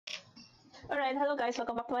Alright, hello guys,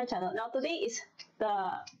 welcome back to my channel. Now today is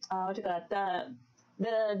the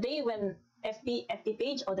the day when FB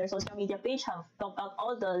page or their social media page have topped out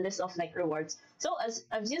all the list of like rewards. So as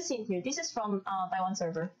you've seen here, this is from Taiwan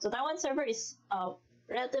server. So Taiwan server is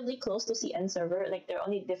relatively close to CN server, like they're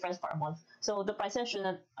only different for a month. So the prices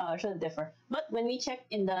shouldn't differ. But when we check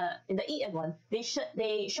in the EN one, they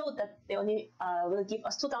showed that they only will give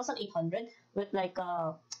us 2,800 with like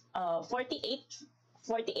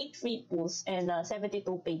 48 free pools and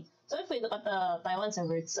 72 paid. So if we look at the Taiwan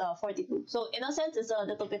server, it's 42. So in a sense, it's a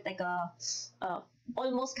little bit like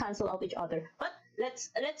almost cancel out each other. But let's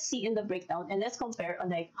see in the breakdown and let's compare on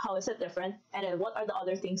like how is it different and then what are the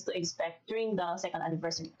other things to expect during the second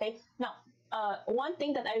anniversary. Okay. Now, one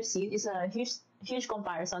thing that I've seen is a huge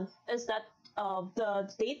comparison is that the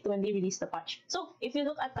date when they release the patch. So if you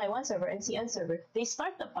look at Taiwan server and CN server, they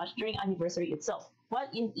start the patch during anniversary itself. While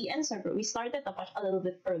in EN server, we started the patch a little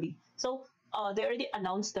bit early. So they already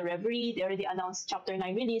announced the Reverie, they already announced Chapter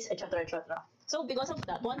 9 release, etc. etc. So because of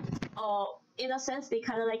that one, in a sense, they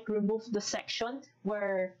kind of like removed the section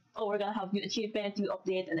where, oh, we're going to have new achievement, new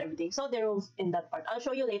update, and everything. So they're in that part. I'll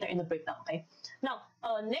show you later in the breakdown, okay? Now,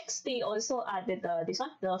 next, they also added this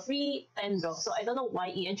one, the free 10 draw. So I don't know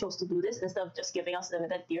why EN chose to do this instead of just giving us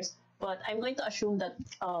limited tiers. But I'm going to assume that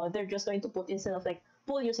they're just going to put, instead of like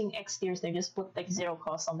pool using X tiers, they just put like 0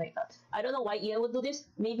 cost, something like that. I don't know why EN would do this.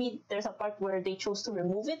 Maybe there's a part where they chose to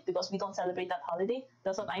remove it because we don't celebrate that holiday.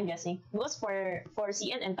 That's what I'm guessing. Because for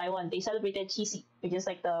CN and Taiwan, they celebrated Qixi, which is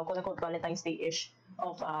like the quote-unquote Valentine's Day-ish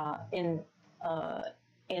of in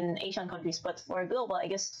Asian countries. But for global, I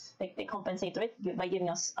guess like they compensate to it by giving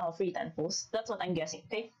us free 10 pools. That's what I'm guessing.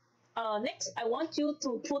 Okay. Next, I want to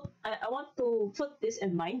put this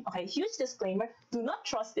in mind. Okay, huge disclaimer: do not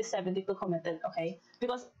trust this 72 commented. Okay,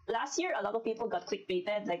 because last year a lot of people got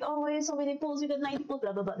clickbaited, like, oh, why are so many pools? You got 90 pools,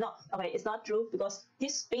 blah blah blah. No, okay, it's not true because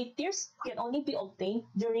these paid tiers can only be obtained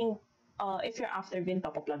during if you're after being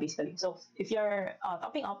top up, basically. So if you're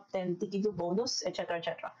topping up, then they give you bonus, etc.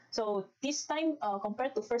 etc. So this time,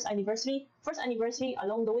 compared to first anniversary,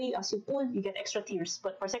 along the way as you pull, you get extra tiers.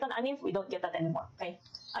 But for second anniv, we don't get that anymore. Okay,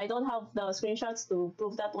 I don't have the screenshots to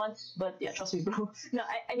prove that one, but yeah, trust me, bro. No,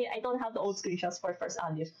 I mean I don't have the old screenshots for first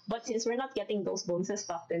anniv. But since we're not getting those bonuses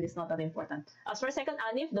back, then it's not that important. As for second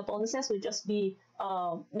anniv, the bonuses will just be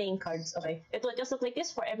name cards. Okay, it will just look like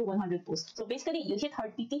this for every 100 pulls. So basically, you hit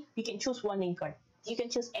hard PT, you can choose one name card. You can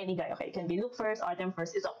choose any guy. Okay, it can be Luke first, Artem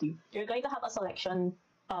first. It's up to you. You're going to have a selection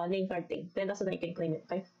name card thing. Then that's when you can claim it.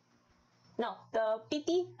 Okay. Now the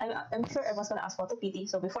PT, I'm sure everyone's gonna ask about the PT.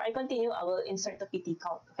 So before I continue, I will insert the PT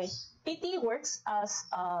count. Okay, PT works as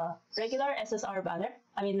a regular SSR banner.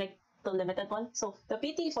 I mean like the limited one. So the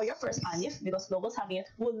PT for your first anniv, because Global's having it,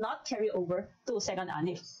 will not carry over to second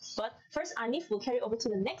anniv. But first anniv will carry over to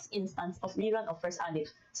the next instance of rerun of first anniv.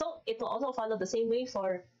 So it will also follow the same way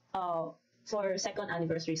for second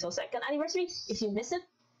anniversary. So second anniversary, if you miss it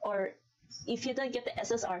or if you don't get the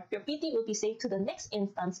SSR, your PT will be saved to the next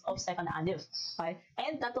instance of second anniv. Okay?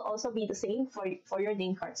 And that will also be the same for your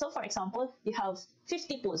name card. So for example, you have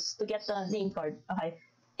 50 pulls to get the name card. Okay.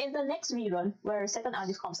 In the next rerun, where second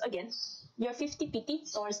anniv comes again, your 50 PT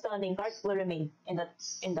towards the name card will remain in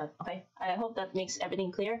that. Okay. I hope that makes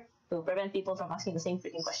everything clear to prevent people from asking the same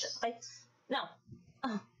freaking question. Okay. Now,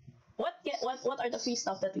 what are the free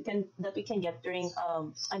stuff that we can get during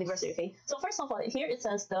anniversary? Okay. So first of all, here it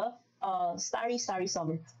says the Starry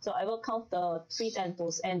Summer. So I will count the 3 10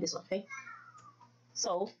 pulls and this one. Okay.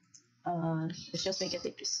 So let's just make it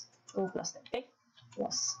Tetris. 2 plus 10. Okay.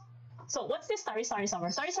 Plus. So what's this Starry Summer?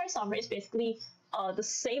 Starry Summer is basically the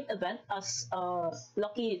same event as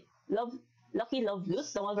Lucky Love Loot,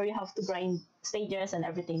 the one where you have to grind stages and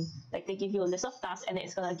everything. Like they give you a list of tasks and then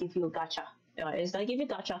it's gonna give you a gacha. It's gonna give you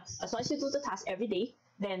gacha. As long as you do the task every day,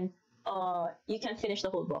 then you can finish the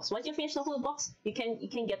whole box. Once you finish the whole box, you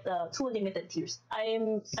can get the 2 limited tiers.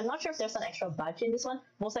 I'm not sure if there's an extra badge in this one.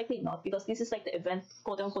 Most likely not, because this is like the event,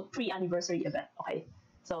 quote unquote pre-anniversary event. Okay.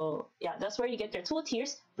 So yeah, that's where you get your 2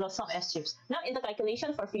 tiers plus some S chips. Now in the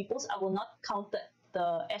calculation for free pulls, I will not count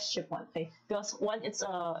the S chip one, okay? Because one, it's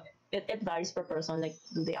it varies per person. Like,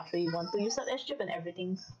 do they actually want to use that S chip and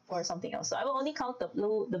everything for something else? So I will only count the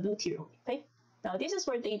blue tier, okay? Now this is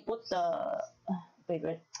where they put the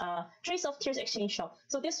Trace of Tears exchange shop.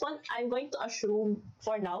 So this one, I'm going to assume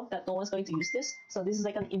for now that no one's going to use this. So this is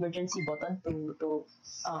like an emergency button to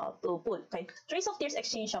pull. Okay, Trace of Tears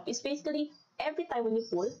exchange shop is basically every time when you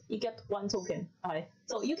pull, you get 1 token. Okay,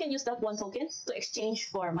 so you can use that 1 token to exchange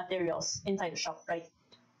for materials inside the shop, right?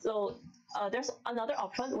 So there's another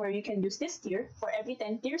option where you can use this tier. For every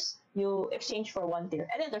 10 tiers, you exchange for 1 tier.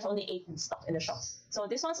 And then there's only 8 in stock in the shop. So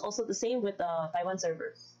this one's also the same with the Taiwan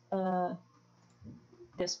server.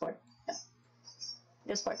 This part. Yeah.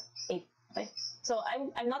 This part, 8. Okay. So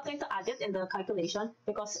I'm not going to add it in the calculation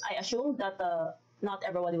because I assume that not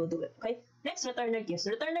everybody will do it. Okay. Next, returner gifts.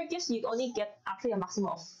 Returner gifts, you only get actually a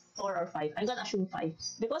maximum of 4 or 5. I'm gonna assume 5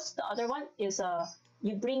 because the other one is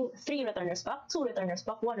you bring 3 returners back, 2 returners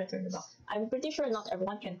back, 1 returner back. I'm pretty sure not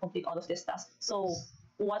everyone can complete all of this task. So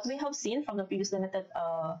what we have seen from the previous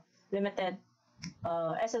limited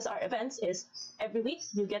SSR events is every week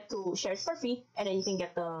you get to shares for free, and then you can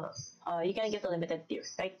get the limited tier,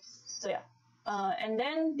 right? So yeah. And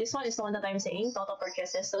then this one is the one that I'm saying, total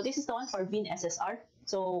purchases. So this is the one for Vin SSR.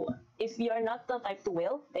 So if you are not the type to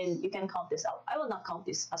whale, then you can count this out. I will not count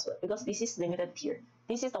this as well because this is limited tier.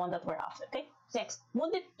 This is the one that we're after, okay? Next,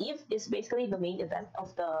 Moonlit Eve is basically the main event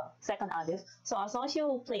of the second Anniv. So as long as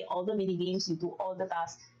you play all the mini games, you do all the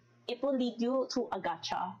tasks, it will lead you to a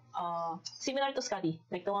gacha, similar to Scuddy,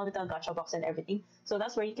 like the one with the gacha box and everything. So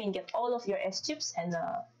that's where you can get all of your S chips and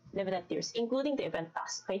limited tiers, including the event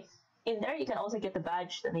task, okay? In there, you can also get the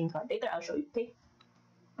badge, the name card. Later, I'll show you, okay?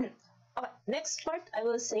 Okay, next part I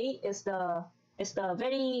will say is the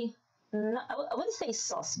very, I wouldn't say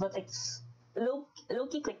sauce, but like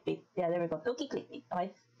low-key clickbait. Yeah, there we go, low-key clickbait,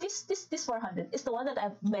 alright? This 400 is the one that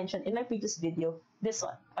I've mentioned in my previous video. This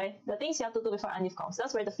one, right? The things you have to do before Anniv comes.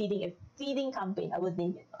 That's where the feeding campaign, I would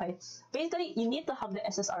name it. Okay. Basically, you need to have the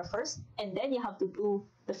SSR first, and then you have to do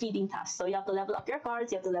the feeding task. So you have to level up your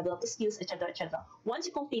cards, you have to level up the skills, etc., etc. Once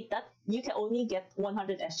you complete that, you can only get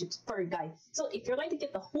 100 S chips per guy. So if you're going to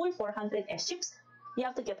get the whole 400 S chips, you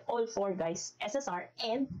have to get all 4 guys SSR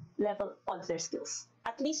and level all of their skills.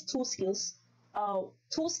 At least 2 skills.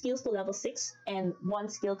 2 skills to level 6 and 1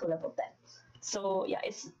 skill to level 10. So yeah,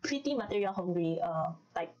 it's pretty material hungry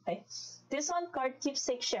type. Okay? This one card,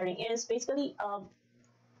 Keepsake Sharing, is basically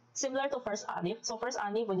similar to first Anniv. So first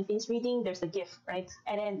Anniv, when you finish reading, there's a gift, right?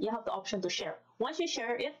 And then you have the option to share. Once you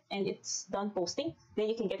share it and it's done posting, then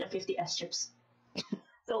you can get your 50 S chips.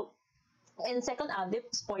 So in second Anniv,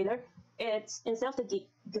 spoiler, it's instead of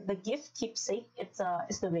the gift Keepsake, it's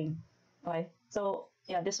the ring. Okay? So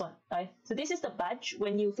yeah, this one, right? So this is the badge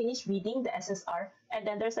when you finish reading the SSR, and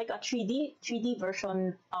then there's like a 3D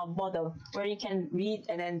version model where you can read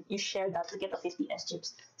and then you share that to get the 50 S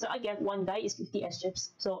chips. So again, one guy is 50 S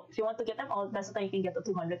chips. So if you want to get them all, that's the time you can get the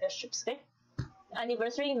 200 S chips, okay?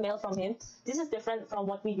 Anniversary mail from him. This is different from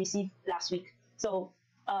what we received last week. So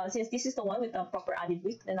since this is the one with the proper Anniv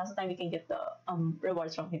week, then that's the time we can get the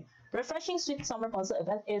rewards from him. Refreshing Sweet Summer Puzzle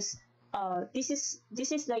event is this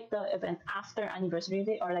is like the event after anniversary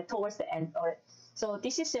day or like towards the end. Or so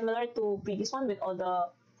this is similar to previous one with all the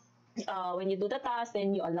when you do the task,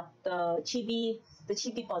 then you unlock the chibi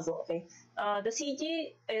puzzle. Okay, the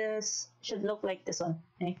CG should look like this one.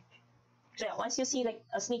 Okay, so yeah, once you see like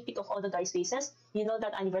a sneak peek of all the guys' faces, you know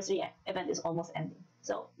that anniversary event is almost ending.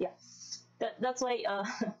 So yeah. That's why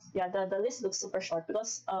yeah, the list looks super short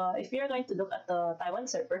because if you're going to look at the Taiwan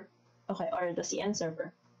server, okay, or the CN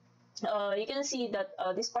server, you can see that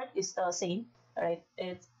this part is the same, right?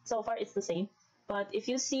 It's so far it's the same, but if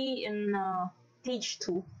you see in page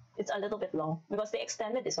 2, it's a little bit long because they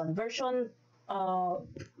extended this one version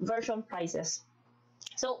prices.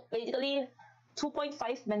 So basically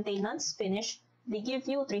 2.5 maintenance finish, they give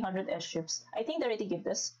you 300 S chips. I think they already give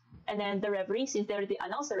this. And then the Reverie, since they already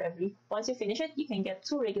announced the Reverie, once you finish it, you can get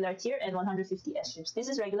 2 regular tier and 150 S chips. This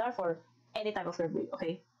is regular for any type of Reverie,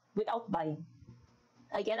 okay? Without buying.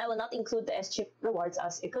 Again, I will not include the S chip rewards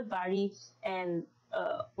as it could vary, and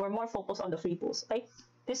we're more focused on the free pools, okay?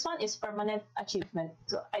 This one is permanent achievement.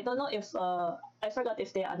 So I don't know if, I forgot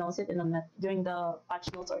if they announced it during the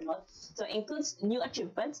patch notes or not. So it includes new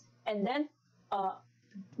achievements, and then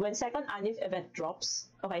when second Anniv event drops,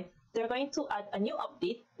 okay, they're going to add a new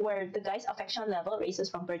update where the guy's affection level raises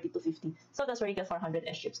from 30 to 50. So that's where you get 400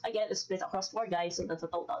 S chips. Again, it's split across 4 guys, so that's a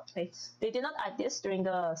total. Okay, they did not add this during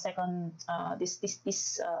the second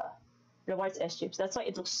this rewards S chips. That's why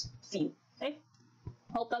it looks few. Okay,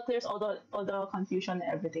 hope that clears all the confusion and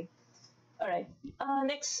everything. All right.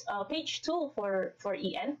 Next, page 2 for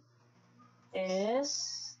EN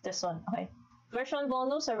is this one. Okay. Version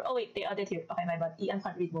bonus, or oh wait, they added here. Okay, my bad. EN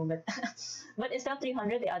can't read movement. But instead of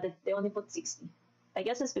 300, they only put 60. I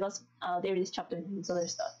guess it's because they released chapter 9, so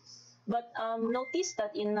there's that. But notice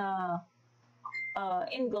that in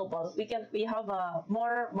global we have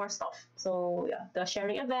more stuff. So yeah, the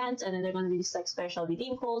sharing events, and then they're gonna release like special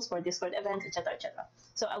redeem codes for Discord events, etc., etc.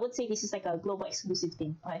 So I would say this is like a global exclusive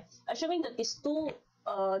thing. Okay, assuming that these two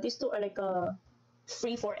are like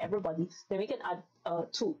free for everybody, then we can add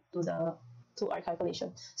 2 to our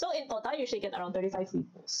calculation. So in total, you should get around 35 free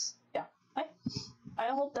pools. Yeah. Okay. I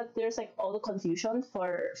hope that there's like all the confusion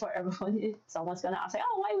for everyone. Someone's gonna ask like,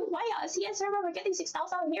 oh, why CS server we're getting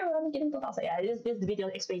 6,000 here, we're only getting 2,000. Yeah, this video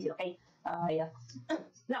explains it. Okay. Yeah.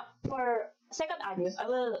 Now for second Anniv, I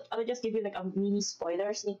will just give you like a mini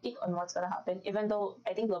spoiler sneak peek on what's gonna happen. Even though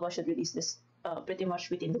I think Global should release this pretty much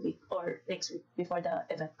within the week or next week before the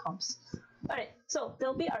event comes. Alright, so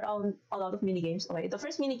there'll be around a lot of mini games. Okay, the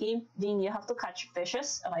first mini game being you have to catch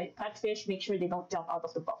fishes. Okay, catch fish, make sure they don't jump out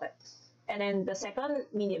of the bucket. And then the second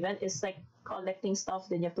mini event is like collecting stuff.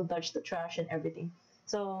 Then you have to dodge the trash and everything.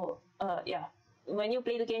 So yeah, when you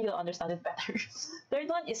play the game, you'll understand it better. Third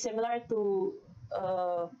one is similar to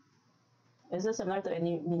is it similar to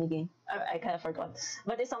any mini game? I kind of forgot,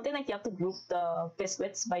 but it's something like you have to group the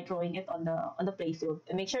biscuits by throwing it on the playfield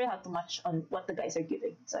and make sure you have to match on what the guys are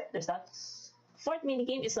giving. So yeah, there's that. Fourth mini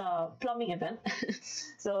game is a plumbing event.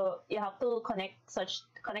 So you have to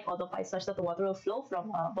connect all the pipes such that the water will flow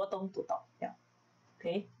from bottom to top. Yeah.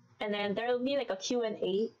 Okay. And then there will be like a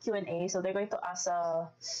Q&A. So they're going to ask,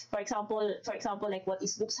 for example, like what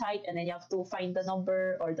is Luke's height, and then you have to find the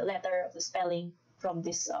number or the letter of the spelling from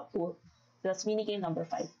this pool. That's minigame number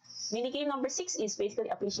 5. Minigame number 6 is basically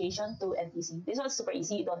appreciation to NPC. This one's super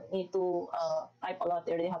easy. You don't need to type a lot.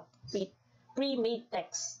 They already have pre-made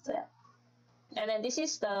text. So yeah. And then this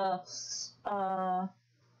is the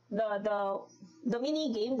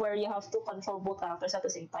mini game where you have to control both characters at the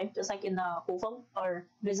same time, just like in Hufeng or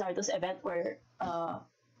Blizzard's event where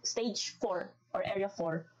stage 4 or area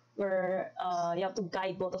 4, where you have to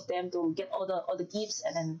guide both of them to get all the gifts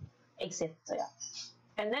and then exit. So yeah.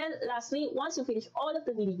 And then lastly, once you finish all of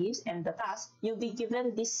the mini games and the tasks, you'll be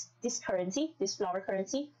given this currency, this flower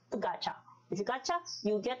currency, to gacha. If you gacha,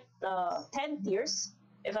 you get 10 tiers,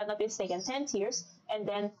 if I'm not mistaken, 10 tiers, and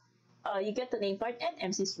then you get the name card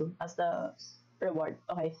and MC's room as the reward.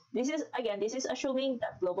 Okay, this is assuming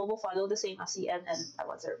that Global will follow the same as CN and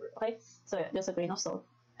Taiwan server. Okay, so yeah, just a grain of salt.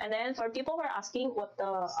 And then for people who are asking what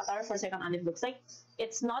the attire for second Anniv looks like,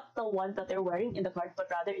 it's not the one that they're wearing in the card, but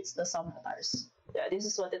rather it's the summer attires. Yeah, this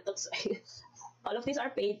is what it looks like. All of these are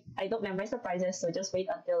paid. I don't memorize the prices, so just wait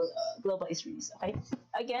until Global is released. Okay.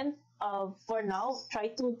 Again, for now, try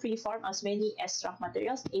to pre-farm as many S rank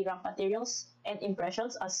materials, A rank materials, and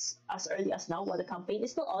impressions as early as now, while the campaign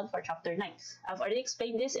is still on for Chapter 9. I've already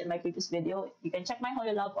explained this in my previous video. You can check my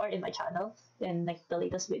Holy Love or in my channel, then like the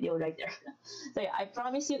latest video right there. So yeah, I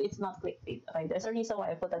promise you, it's not clickbait. Okay, there's a reason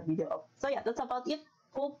why I put that video up. So yeah, that's about it.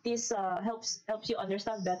 Hope this helps you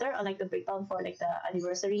understand better on like the breakdown for like the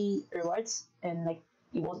anniversary rewards, and like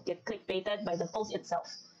you won't get clickbaited by the post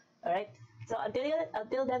itself. All right. So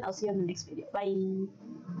until then, I'll see you in the next video. Bye.